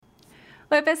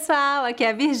Oi pessoal, aqui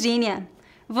é a Virgínia.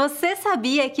 Você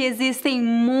sabia que existem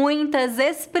muitas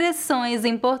expressões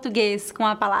em português com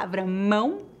a palavra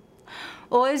mão?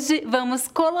 Hoje vamos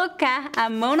colocar a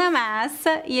mão na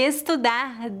massa e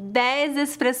estudar 10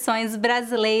 expressões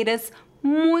brasileiras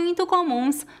muito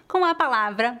comuns com a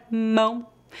palavra mão.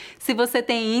 Se você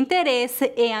tem interesse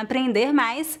em aprender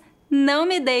mais, não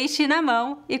me deixe na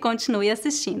mão e continue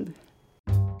assistindo.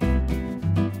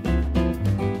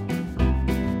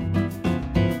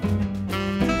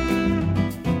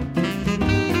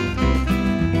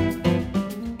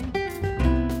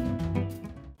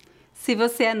 Se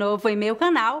você é novo em meu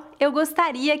canal, eu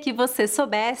gostaria que você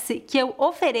soubesse que eu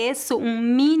ofereço um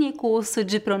mini curso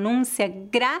de pronúncia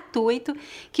gratuito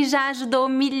que já ajudou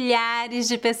milhares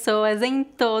de pessoas em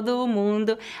todo o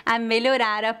mundo a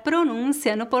melhorar a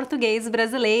pronúncia no português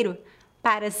brasileiro.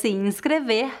 Para se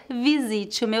inscrever,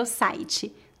 visite o meu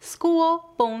site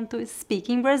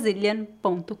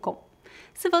school.speakingbrasilian.com.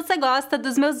 Se você gosta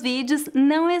dos meus vídeos,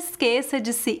 não esqueça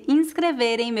de se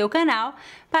inscrever em meu canal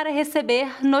para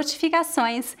receber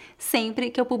notificações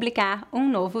sempre que eu publicar um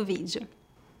novo vídeo.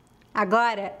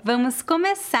 Agora, vamos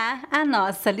começar a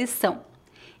nossa lição.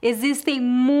 Existem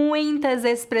muitas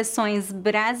expressões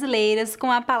brasileiras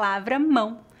com a palavra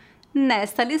mão.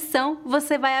 Nesta lição,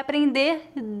 você vai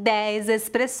aprender 10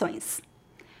 expressões.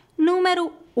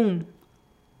 Número 1.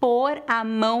 Pôr a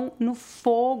mão no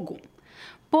fogo.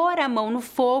 Pôr a mão no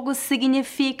fogo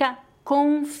significa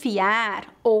confiar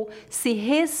ou se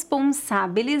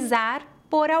responsabilizar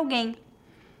por alguém.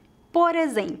 Por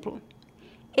exemplo,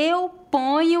 eu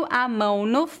ponho a mão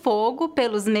no fogo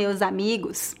pelos meus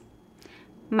amigos.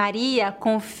 Maria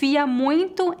confia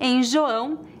muito em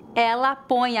João, ela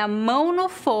põe a mão no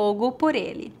fogo por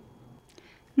ele.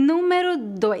 Número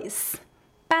 2.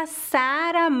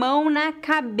 Passar a mão na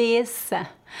cabeça.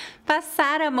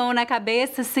 Passar a mão na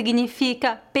cabeça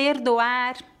significa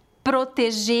perdoar,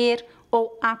 proteger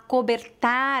ou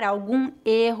acobertar algum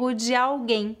erro de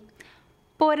alguém.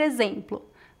 Por exemplo,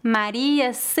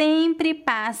 Maria sempre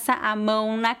passa a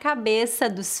mão na cabeça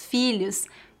dos filhos,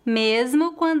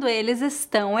 mesmo quando eles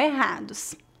estão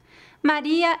errados.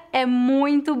 Maria é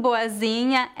muito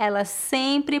boazinha, ela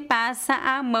sempre passa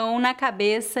a mão na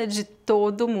cabeça de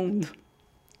todo mundo.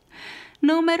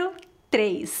 Número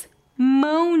 3.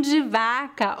 Mão de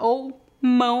vaca ou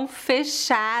mão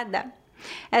fechada.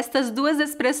 Estas duas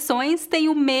expressões têm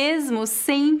o mesmo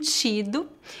sentido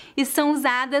e são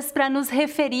usadas para nos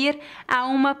referir a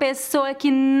uma pessoa que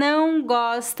não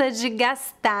gosta de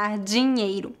gastar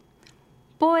dinheiro.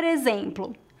 Por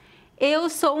exemplo, eu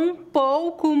sou um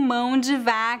pouco mão de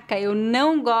vaca, eu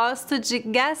não gosto de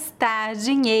gastar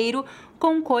dinheiro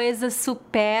com coisas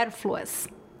supérfluas.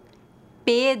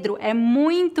 Pedro é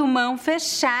muito mão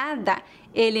fechada.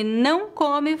 Ele não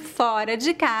come fora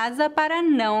de casa para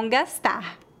não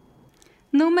gastar.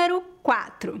 Número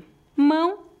 4.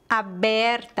 Mão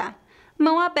aberta.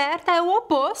 Mão aberta é o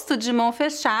oposto de mão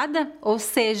fechada, ou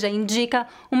seja, indica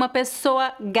uma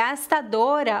pessoa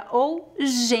gastadora ou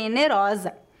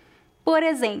generosa. Por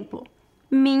exemplo,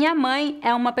 minha mãe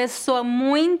é uma pessoa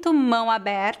muito mão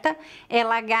aberta,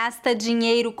 ela gasta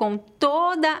dinheiro com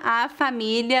toda a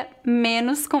família,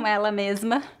 menos com ela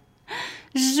mesma.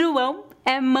 João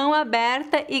é mão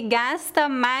aberta e gasta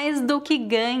mais do que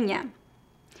ganha.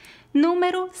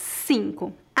 Número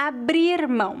 5. Abrir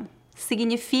mão.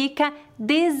 Significa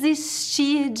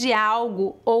desistir de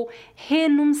algo ou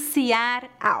renunciar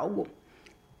a algo.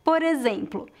 Por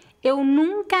exemplo, eu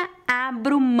nunca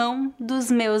abro mão dos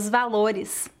meus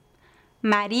valores.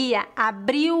 Maria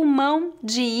abriu mão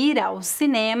de ir ao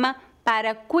cinema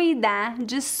para cuidar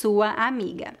de sua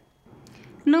amiga.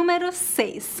 Número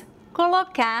 6.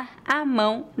 Colocar a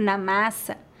mão na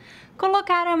massa.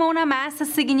 Colocar a mão na massa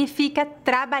significa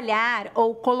trabalhar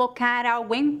ou colocar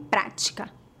algo em prática.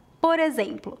 Por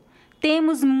exemplo,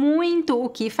 temos muito o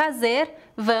que fazer,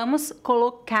 vamos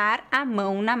colocar a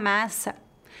mão na massa.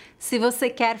 Se você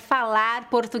quer falar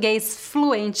português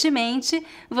fluentemente,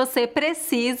 você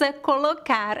precisa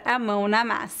colocar a mão na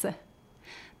massa.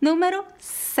 Número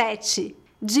 7.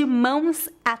 De mãos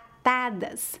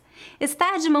atadas.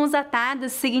 Estar de mãos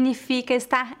atadas significa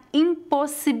estar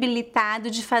impossibilitado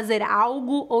de fazer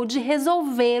algo ou de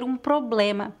resolver um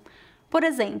problema. Por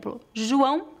exemplo,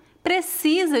 João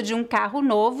precisa de um carro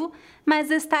novo, mas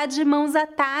está de mãos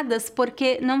atadas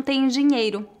porque não tem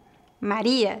dinheiro.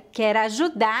 Maria quer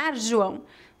ajudar João,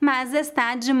 mas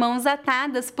está de mãos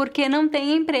atadas porque não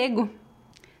tem emprego.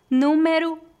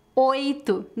 Número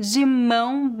 8. De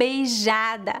mão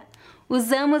beijada.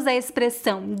 Usamos a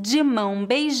expressão de mão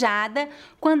beijada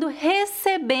quando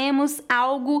recebemos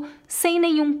algo sem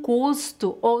nenhum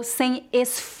custo ou sem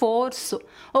esforço,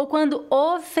 ou quando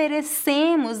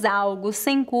oferecemos algo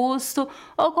sem custo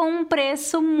ou com um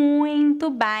preço muito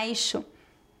baixo.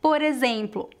 Por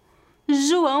exemplo,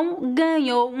 João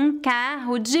ganhou um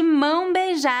carro de mão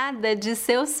beijada de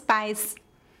seus pais.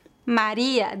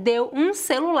 Maria deu um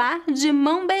celular de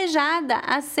mão beijada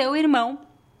a seu irmão.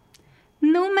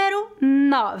 Número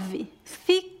 9.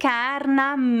 Ficar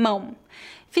na mão.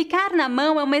 Ficar na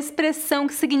mão é uma expressão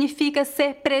que significa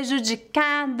ser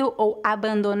prejudicado ou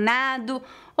abandonado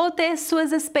ou ter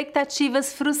suas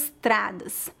expectativas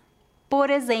frustradas. Por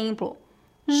exemplo,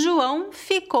 João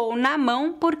ficou na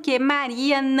mão porque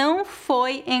Maria não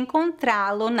foi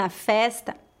encontrá-lo na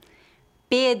festa.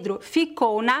 Pedro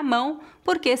ficou na mão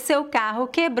porque seu carro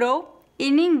quebrou e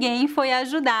ninguém foi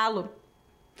ajudá-lo.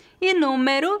 E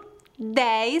número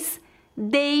 10,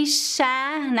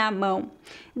 deixar na mão.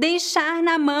 Deixar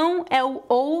na mão é o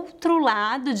outro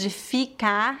lado de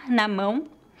ficar na mão.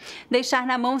 Deixar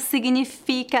na mão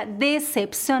significa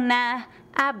decepcionar,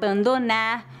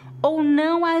 abandonar ou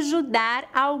não ajudar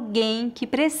alguém que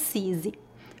precise.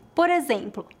 Por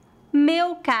exemplo,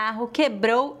 meu carro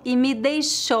quebrou e me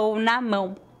deixou na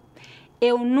mão.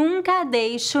 Eu nunca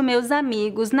deixo meus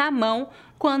amigos na mão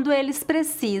quando eles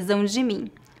precisam de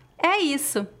mim. É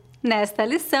isso! Nesta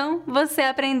lição, você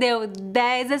aprendeu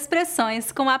 10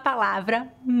 expressões com a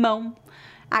palavra mão.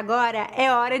 Agora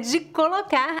é hora de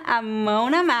colocar a mão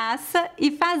na massa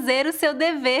e fazer o seu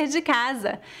dever de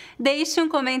casa. Deixe um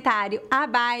comentário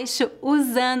abaixo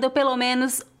usando pelo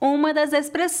menos uma das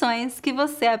expressões que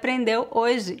você aprendeu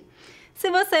hoje.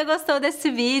 Se você gostou desse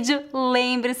vídeo,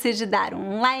 lembre-se de dar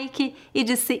um like e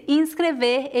de se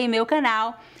inscrever em meu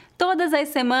canal. Todas as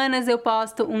semanas eu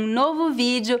posto um novo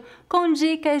vídeo com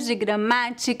dicas de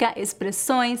gramática,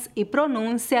 expressões e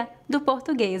pronúncia do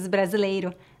português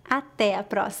brasileiro. Até a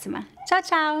próxima! Tchau,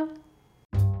 tchau!